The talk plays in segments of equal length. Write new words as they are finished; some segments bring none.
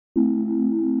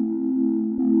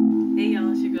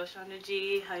your girl Shonda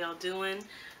G. How y'all doing?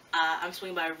 I'm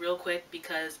swinging by real quick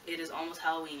because it is almost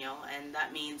Halloween, y'all, and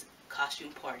that means costume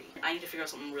party. I need to figure out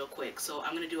something real quick, so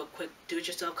I'm gonna do a quick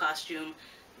do-it-yourself costume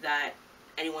that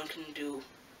anyone can do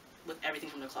with everything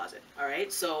from the closet. All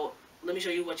right, so let me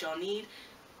show you what y'all need,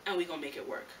 and we gonna make it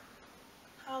work.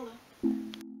 Holla.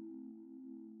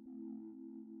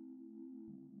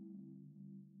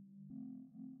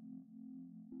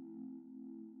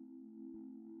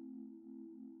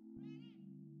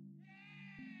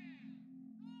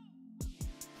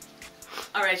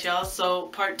 Alright y'all, so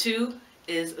part 2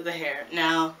 is the hair.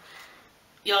 Now,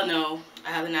 y'all know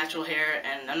I have the natural hair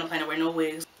and I'm not planning to wear no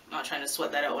wigs. I'm not trying to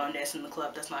sweat that out while I'm dancing in the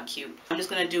club. That's not cute. I'm just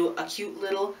going to do a cute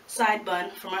little side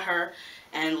bun for my hair,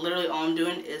 and literally all I'm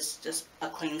doing is just a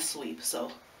clean sweep.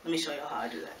 So let me show y'all how I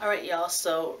do that. Alright y'all,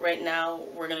 so right now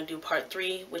we're going to do part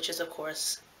 3, which is of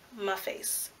course my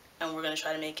face. And we're going to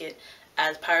try to make it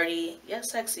as party yet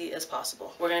sexy as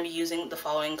possible. We're going to be using the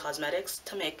following cosmetics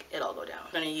to make it all go down.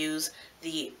 We're going to use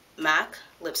the MAC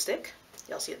lipstick.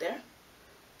 Y'all see it there?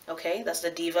 Okay, that's the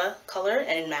Diva color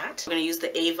and in matte. We're going to use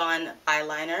the Avon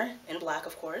eyeliner in black,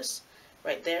 of course,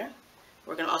 right there.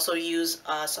 We're going to also use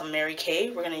some Mary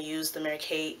Kay. We're going to use the Mary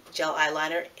Kay gel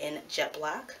eyeliner in jet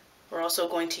black. We're also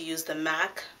going to use the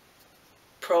MAC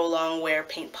Pro Long Wear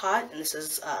Paint Pot, and this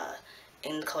is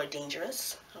in the color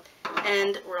Dangerous.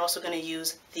 And we're also going to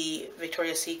use the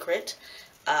Victoria's Secret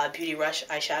Beauty Rush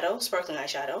eyeshadow, sparkling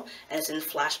eyeshadow, and it's in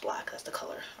Flash Black. That's the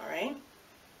color, alright?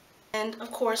 And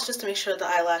of course, just to make sure the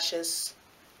eyelashes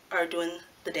are doing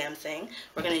the damn thing,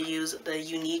 we're going to use the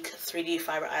Younique 3D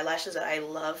fiber eyelashes that I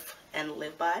love and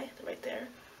live by, right there.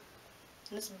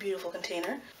 In this beautiful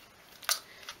container.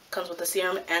 Comes with the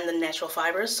serum and the natural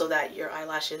fibers so that your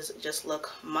eyelashes just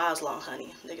look miles long,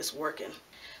 honey. They're just working.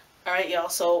 Alright y'all,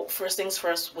 so first things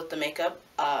first with the makeup,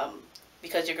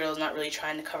 because your girl is not really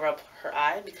trying to cover up her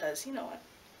eye because, you know, I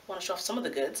want to show off some of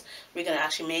the goods, we're going to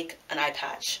actually make an eye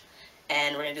patch.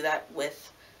 And we're going to do that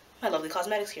with my lovely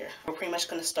cosmetics here. We're pretty much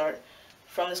going to start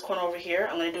from this corner over here.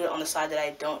 I'm going to do it on the side that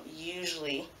I don't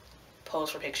usually pose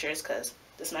for pictures because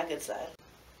this is my good side.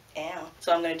 Ow.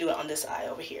 So I'm going to do it on this eye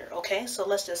over here, okay? So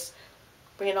let's just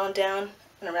bring it on down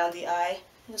and around the eye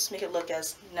and just make it look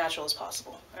as natural as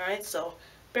possible. Alright, so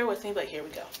bear with me, but here we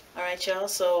go. Alright y'all,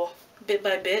 so bit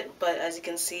by bit, but as you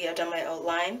can see, I've done my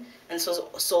outline, and so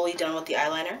solely done with the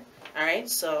eyeliner. Alright,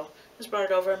 so just brought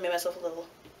it over, made myself a little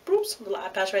eye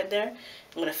patch right there.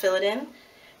 I'm going to fill it in,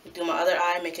 do my other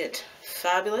eye, make it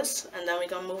fabulous, and then we're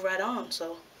going to move right on.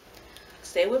 So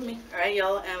stay with me. Alright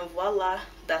y'all, and voila,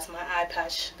 that's my eye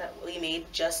patch that we made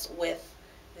just with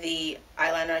the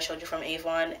eyeliner I showed you from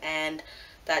Avon and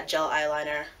that gel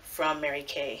eyeliner from Mary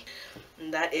Kay.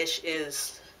 And that ish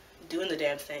is doing the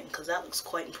damn thing because that looks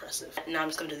quite impressive. Now I'm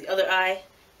just going to do the other eye,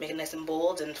 make it nice and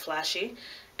bold and flashy,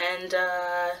 and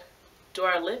do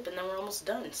our lip, and then we're almost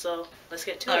done. So let's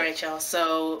get to it. Alright y'all,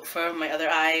 so for my other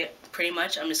eye, pretty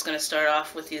much I'm just going to start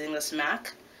off with using this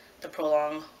MAC, the Pro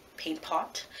Long Paint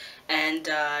Pot, and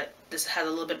this has a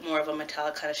little bit more of a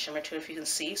metallic kind of shimmer to it if you can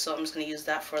see, so I'm just going to use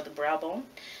that for the brow bone,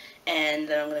 and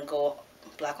then I'm going to go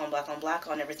black on black on black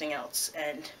on everything else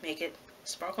and make it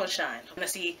sparkle and shine. I'm going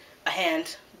to see a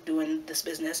hand doing this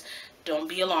business. Don't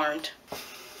be alarmed.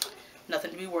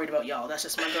 Nothing to be worried about, y'all. That's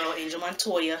just my girl, Angel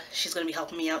Montoya. She's going to be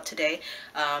helping me out today.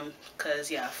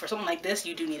 Because, yeah, for something like this,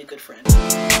 you do need a good friend.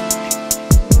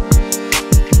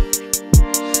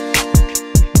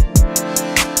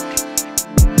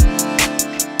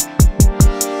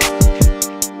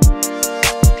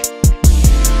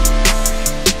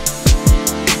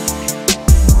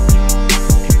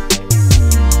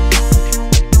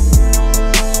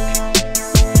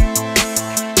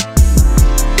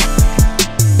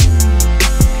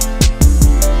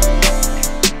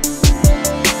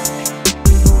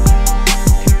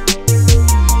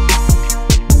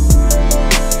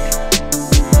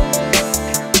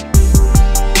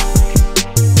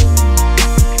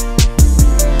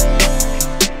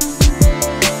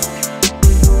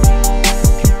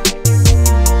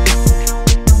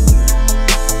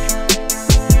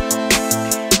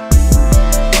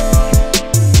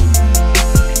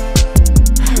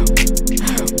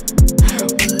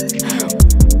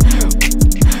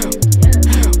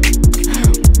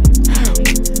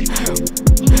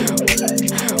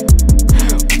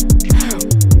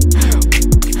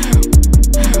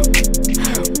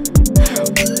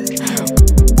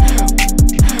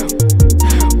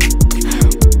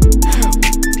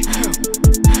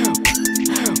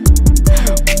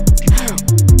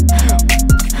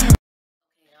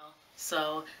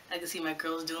 So I can see my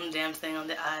girl's doing the damn thing on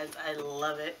the eyes. I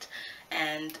love it.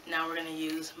 And now we're going to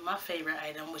use my favorite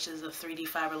item, which is the 3D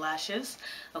fiber lashes.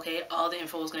 Okay, all the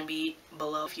info is going to be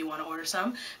below if you want to order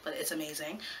some, but it's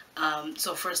amazing.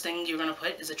 So first thing you're going to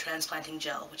put is a transplanting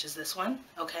gel, which is this one,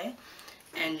 okay?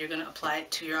 And you're going to apply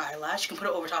it to your eyelash. You can put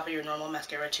it over top of your normal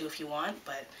mascara too if you want,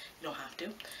 but you don't have to.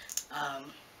 And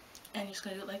you're just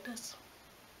going to do it like this.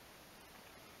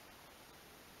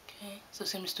 Okay, so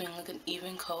I'm just doing like an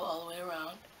even coat all the way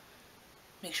around.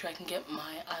 Make sure I can get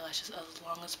my eyelashes as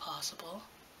long as possible.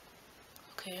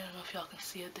 Okay, I don't know if y'all can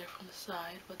see it there from the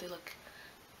side, but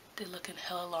they're looking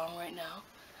hella long right now.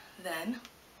 Then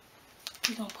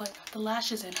we're gonna put the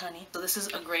lashes in, honey. So this is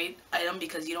a great item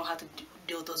because you don't have to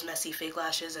deal with those messy fake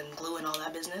lashes and glue and all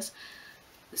that business.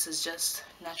 This is just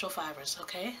natural fibers,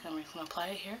 okay? And we're gonna apply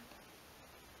it here.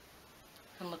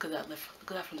 And look at that lift.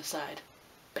 Look at that from the side.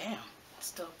 Bam.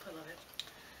 It's dope. I love it.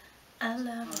 I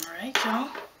love it. Alright, y'all.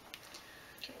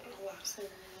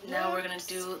 Now we're going to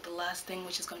do the last thing,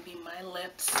 which is going to be my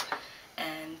lips.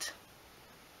 And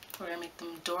we're going to make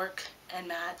them dark and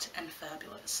matte and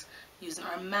fabulous. Using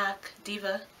our MAC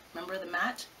Diva, remember the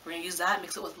matte? We're going to use that,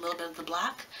 mix it with a little bit of the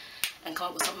black, and come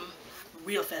up with something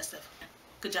real festive.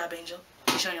 Good job, Angel.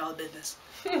 I'm showing you all the business.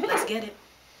 Let's get it.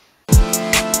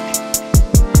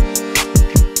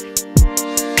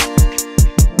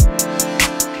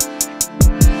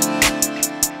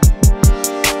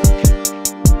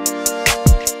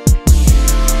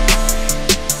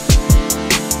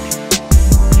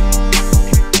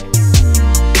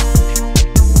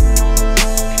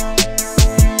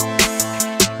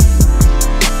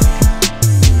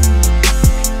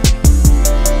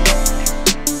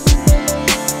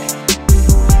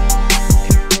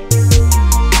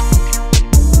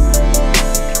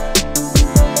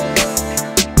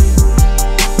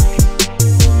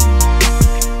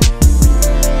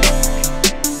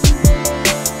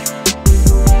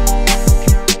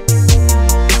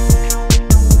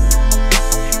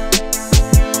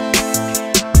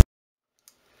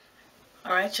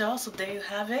 Alright, y'all, so there you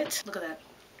have it. Look at that.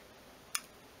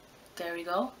 There we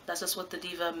go. That's just with the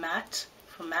Diva Matte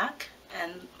from MAC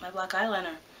and my black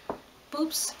eyeliner.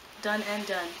 Boops. Done and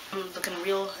done. I'm looking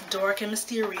real dark and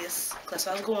mysterious. That's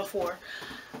what I was going for.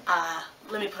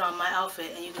 Let me put on my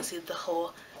outfit and you can see the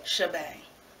whole shebang.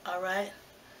 Alright?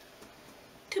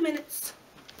 2 minutes.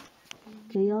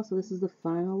 Okay, y'all, so this is the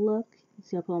final look. You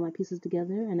see I put all my pieces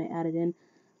together and I added in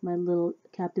my little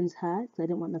captain's hat because I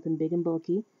didn't want nothing big and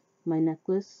bulky. My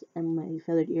necklace and my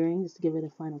feathered earrings to give it a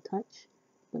final touch.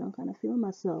 But I'm kind of feeling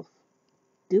myself.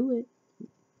 Do it.